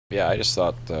Yeah, I just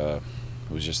thought it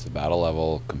was just the battle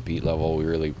level, compete level.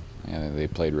 They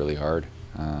played really hard.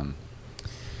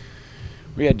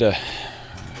 We had to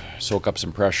soak up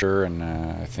some pressure, and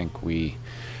I think we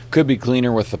could be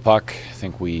cleaner with the puck. I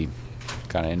think we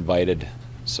kind of invited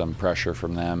some pressure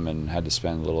from them and had to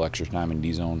spend a little extra time in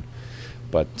D zone.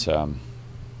 But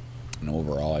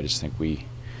overall, I just think we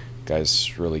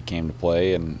guys really came to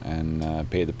play and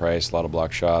paid the price. A lot of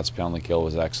block shots. Penalty kill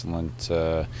was excellent.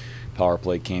 Power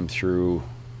play came through.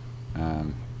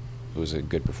 It was a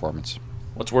good performance.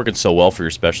 What's working so well for your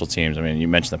special teams? I mean, you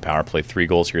mentioned the power play, 3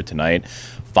 goals here tonight,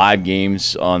 5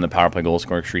 games on the power play goal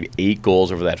scoring streak, 8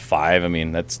 goals over that 5. I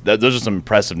mean, those are some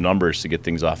impressive numbers to get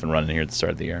things off and running here at the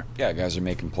start of the year. Yeah, guys are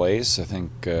making plays. I think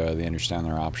they understand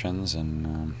their options,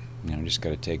 and just got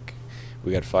to take.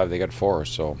 We got 5, they got 4,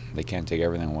 so they can't take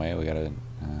everything away. We got to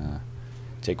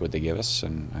take what they give us,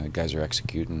 and guys are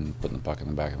executing, putting the puck in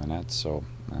the back of the net. So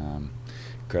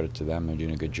credit to them; they're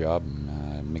doing a good job.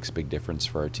 It makes a big difference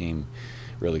for our team.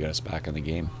 Really got us back in the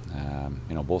game.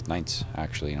 Both nights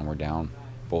actually. We're down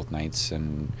both nights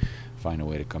and find a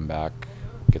way to come back,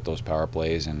 get those power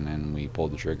plays, and we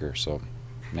pulled the trigger. So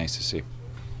nice to see.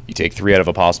 You take 3 out of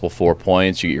a possible 4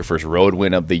 points. You get your first road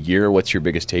win of the year. What's your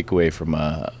biggest takeaway from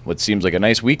what seems like a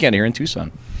nice weekend here in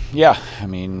Tucson? Yeah, I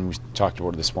mean, we talked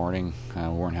about it this morning. We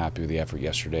weren't happy with the effort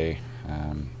yesterday,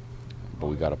 but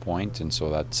we got a point, and so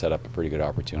that set up a pretty good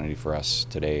opportunity for us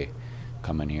today.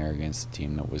 Coming here against the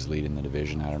team that was leading the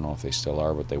division. I don't know if they still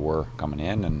are, but they were coming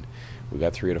in, and we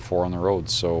got 3 out of 4 on the road.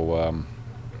 So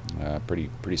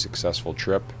pretty successful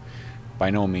trip. By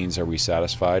no means are we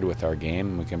satisfied with our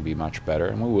game. We can be much better,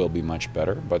 and we will be much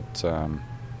better, but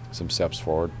some steps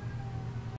forward.